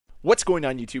What's going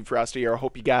on, YouTube? Ferocity here. I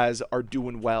hope you guys are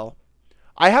doing well.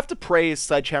 I have to praise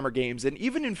Sledgehammer Games and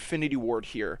even Infinity Ward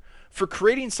here for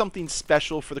creating something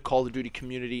special for the Call of Duty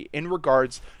community in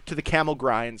regards to the Camo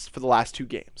grinds for the last two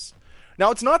games.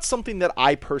 Now, it's not something that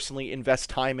I personally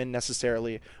invest time in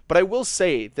necessarily, but I will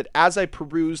say that as I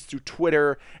peruse through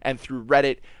Twitter and through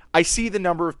Reddit, I see the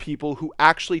number of people who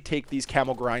actually take these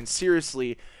Camo grinds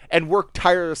seriously and work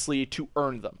tirelessly to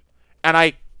earn them. And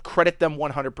I credit them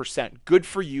 100%. Good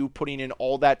for you putting in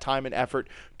all that time and effort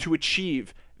to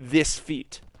achieve this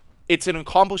feat. It's an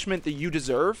accomplishment that you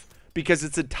deserve because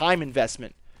it's a time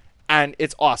investment and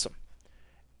it's awesome.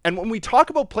 And when we talk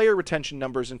about player retention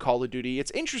numbers in Call of Duty,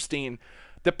 it's interesting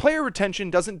that player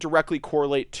retention doesn't directly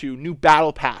correlate to new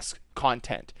battle pass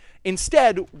content.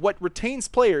 Instead, what retains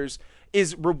players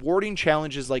is rewarding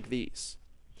challenges like these.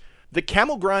 The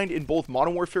Camo grind in both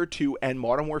Modern Warfare 2 and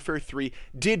Modern Warfare 3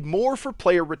 did more for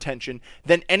player retention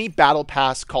than any battle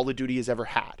pass Call of Duty has ever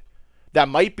had. That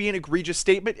might be an egregious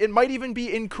statement, it might even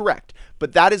be incorrect,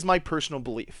 but that is my personal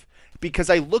belief. Because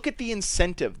I look at the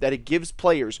incentive that it gives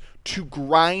players to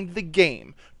grind the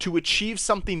game, to achieve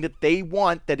something that they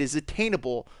want that is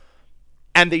attainable,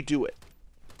 and they do it.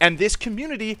 And this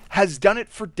community has done it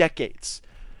for decades.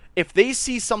 If they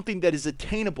see something that is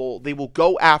attainable, they will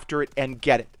go after it and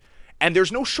get it. And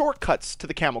there's no shortcuts to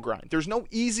the Camo grind. There's no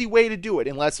easy way to do it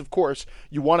unless, of course,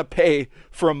 you want to pay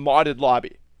for a modded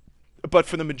lobby. But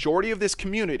for the majority of this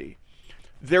community,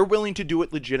 they're willing to do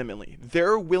it legitimately.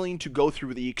 They're willing to go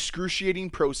through the excruciating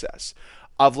process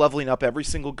of leveling up every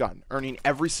single gun, earning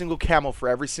every single camo for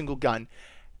every single gun,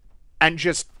 and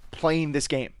just playing this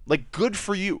game. Like, good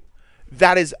for you.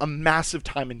 That is a massive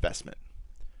time investment.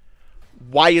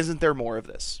 Why isn't there more of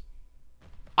this?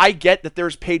 I get that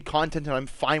there's paid content and I'm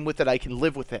fine with it. I can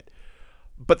live with it.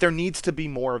 But there needs to be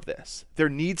more of this. There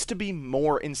needs to be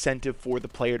more incentive for the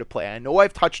player to play. I know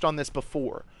I've touched on this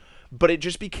before, but it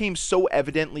just became so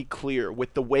evidently clear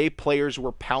with the way players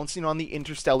were pouncing on the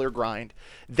Interstellar grind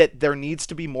that there needs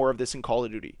to be more of this in Call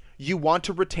of Duty. You want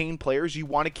to retain players, you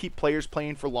want to keep players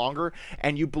playing for longer,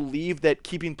 and you believe that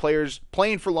keeping players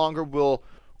playing for longer will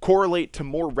correlate to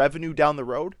more revenue down the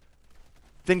road?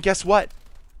 Then guess what?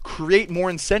 Create more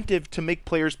incentive to make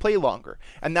players play longer.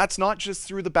 And that's not just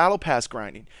through the battle pass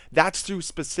grinding. That's through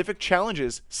specific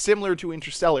challenges similar to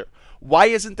Interstellar. Why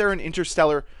isn't there an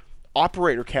Interstellar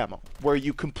operator camo where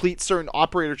you complete certain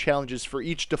operator challenges for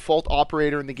each default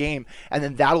operator in the game, and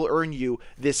then that'll earn you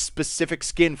this specific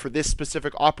skin for this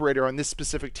specific operator on this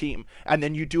specific team, and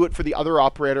then you do it for the other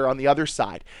operator on the other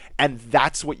side, and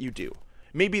that's what you do.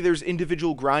 Maybe there's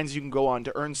individual grinds you can go on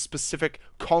to earn specific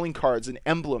calling cards and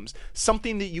emblems,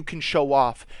 something that you can show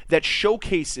off that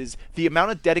showcases the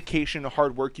amount of dedication and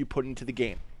hard work you put into the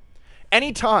game.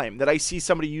 Anytime that I see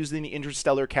somebody using the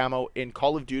Interstellar camo in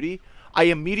Call of Duty, I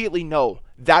immediately know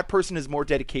that person has more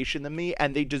dedication than me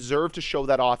and they deserve to show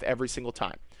that off every single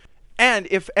time. And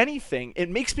if anything, it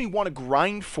makes me want to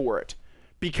grind for it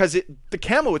because the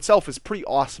camo itself is pretty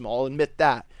awesome, I'll admit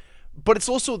that. But it's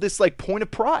also this like point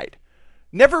of pride.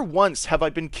 Never once have I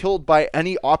been killed by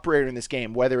any operator in this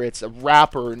game, whether it's a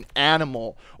rapper, an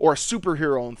animal, or a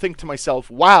superhero, and think to myself,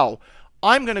 wow,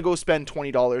 I'm going to go spend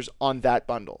 $20 on that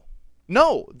bundle.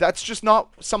 No, that's just not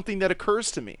something that occurs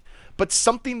to me. But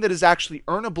something that is actually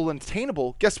earnable and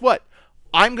attainable, guess what?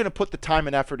 I'm going to put the time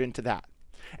and effort into that.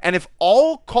 And if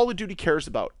all Call of Duty cares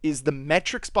about is the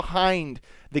metrics behind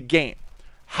the game,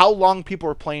 how long people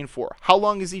are playing for, how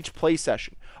long is each play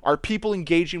session, are people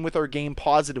engaging with our game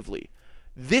positively,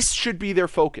 this should be their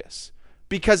focus,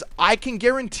 because I can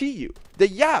guarantee you that,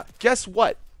 yeah, guess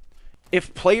what?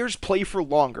 If players play for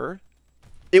longer,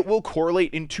 it will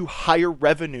correlate into higher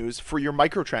revenues for your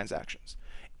microtransactions.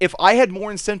 If I had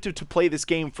more incentive to play this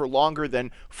game for longer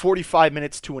than 45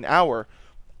 minutes to an hour,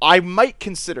 I might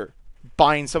consider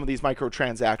buying some of these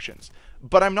microtransactions.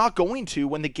 But I'm not going to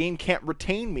when the game can't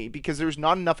retain me because there's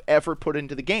not enough effort put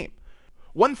into the game.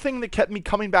 One thing that kept me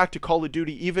coming back to Call of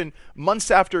Duty even months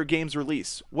after a game's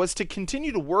release was to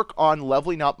continue to work on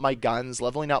leveling up my guns,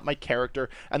 leveling up my character,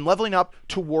 and leveling up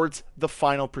towards the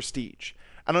final prestige.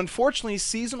 And unfortunately,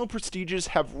 seasonal prestiges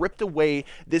have ripped away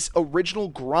this original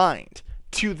grind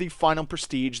to the final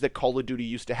prestige that Call of Duty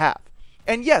used to have.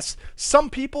 And yes, some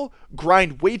people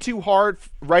grind way too hard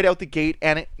right out the gate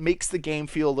and it makes the game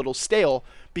feel a little stale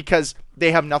because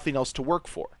they have nothing else to work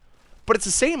for. But it's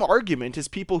the same argument as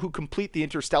people who complete the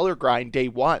Interstellar grind day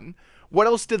one. What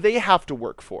else do they have to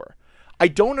work for? I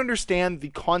don't understand the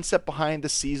concept behind the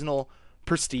seasonal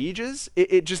prestiges.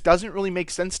 It just doesn't really make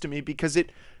sense to me because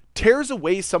it tears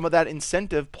away some of that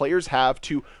incentive players have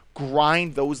to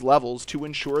grind those levels to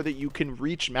ensure that you can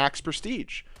reach max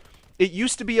prestige. It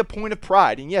used to be a point of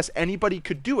pride, and yes, anybody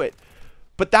could do it,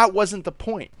 but that wasn't the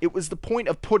point. It was the point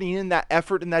of putting in that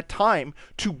effort and that time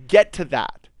to get to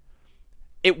that.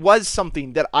 It was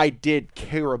something that I did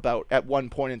care about at one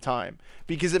point in time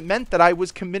because it meant that I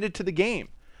was committed to the game.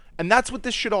 And that's what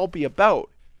this should all be about,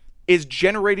 is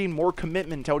generating more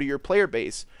commitment out of your player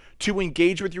base to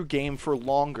engage with your game for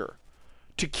longer,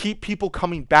 to keep people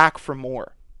coming back for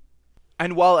more.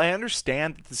 And while I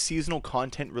understand that the seasonal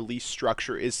content release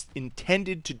structure is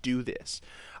intended to do this,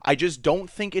 I just don't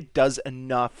think it does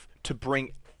enough to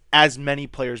bring as many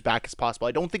players back as possible.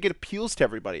 I don't think it appeals to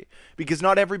everybody because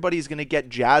not everybody is going to get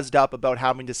jazzed up about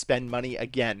having to spend money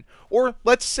again. Or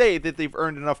let's say that they've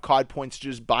earned enough COD points to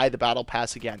just buy the Battle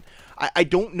Pass again. I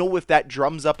don't know if that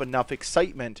drums up enough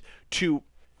excitement to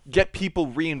get people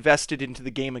reinvested into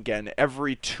the game again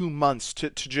every 2 months to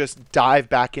just dive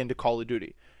back into Call of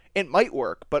Duty. It might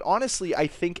work, but honestly, I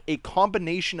think a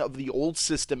combination of the old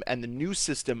system and the new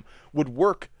system would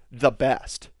work the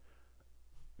best.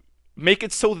 Make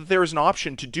it so that there is an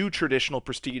option to do traditional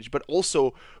prestige, but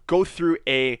also go through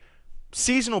a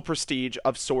seasonal prestige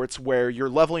of sorts where you're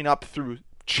leveling up through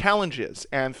challenges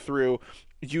and through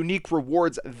unique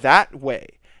rewards that way.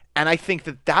 And I think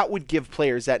that that would give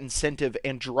players that incentive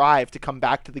and drive to come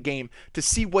back to the game to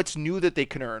see what's new that they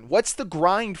can earn. What's the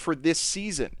grind for this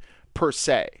season, per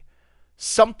se?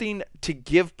 Something to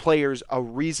give players a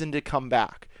reason to come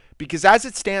back. Because as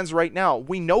it stands right now,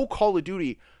 we know Call of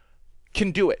Duty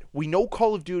can do it. We know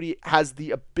Call of Duty has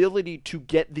the ability to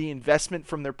get the investment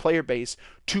from their player base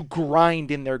to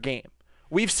grind in their game.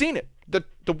 We've seen it.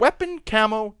 The weapon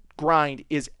camo grind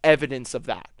is evidence of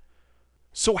that.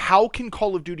 So how can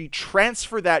Call of Duty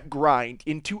transfer that grind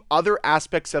into other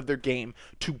aspects of their game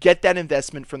to get that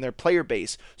investment from their player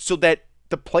base so that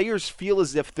the players feel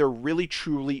as if they're really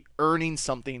truly earning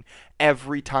something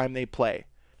every time they play?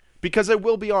 Because I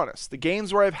will be honest, the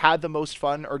games where I've had the most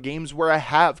fun are games where I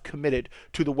have committed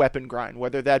to the weapon grind,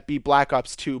 whether that be Black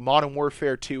Ops 2, Modern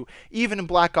Warfare 2, even in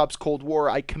Black Ops Cold War,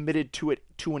 I committed to it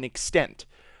to an extent.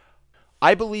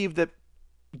 I believe that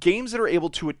games that are able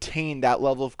to attain that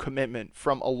level of commitment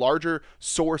from a larger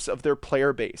source of their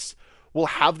player base will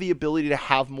have the ability to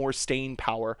have more staying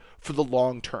power for the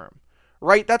long term.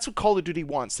 Right? That's what Call of Duty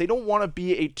wants. They don't want to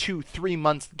be a 2-3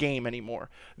 month game anymore.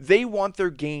 They want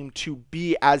their game to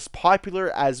be as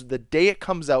popular as the day it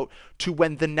comes out to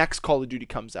when the next Call of Duty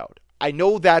comes out. I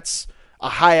know that's a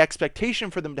high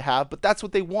expectation for them to have, but that's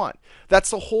what they want.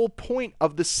 That's the whole point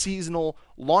of the seasonal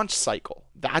launch cycle.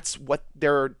 That's what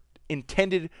their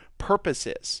intended purpose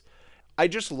is. I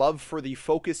just love for the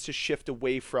focus to shift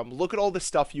away from look at all the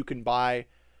stuff you can buy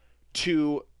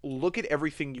to look at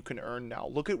everything you can earn now.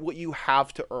 Look at what you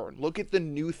have to earn. Look at the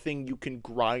new thing you can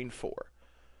grind for.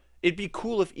 It'd be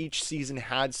cool if each season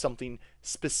had something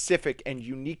specific and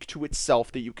unique to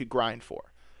itself that you could grind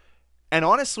for. And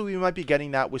honestly, we might be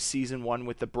getting that with Season 1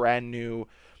 with the brand new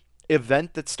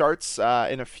event that starts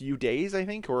in a few days, I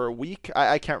think, or a week.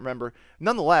 I can't remember.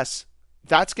 Nonetheless,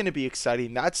 that's going to be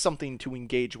exciting. That's something to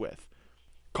engage with.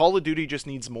 Call of Duty just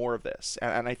needs more of this.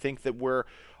 And I think that we're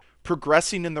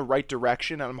progressing in the right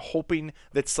direction, and I'm hoping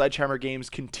that Sledgehammer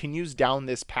Games continues down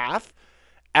this path,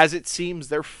 as it seems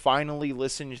they're finally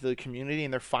listening to the community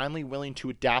and they're finally willing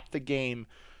to adapt the game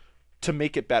to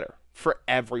make it better for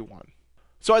everyone.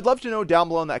 So I'd love to know down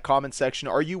below in that comment section,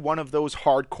 are you one of those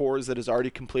hardcores that has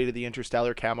already completed the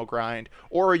Interstellar camo grind,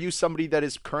 or are you somebody that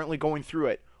is currently going through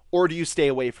it, or do you stay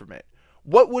away from it?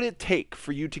 What would it take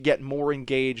for you to get more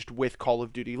engaged with Call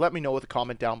of Duty? Let me know with a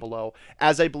comment down below,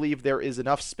 as I believe there is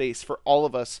enough space for all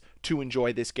of us to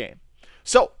enjoy this game.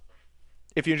 So,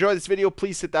 if you enjoyed this video,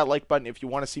 please hit that like button. If you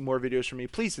want to see more videos from me,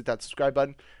 please hit that subscribe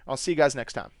button. I'll see you guys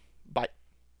next time. Bye.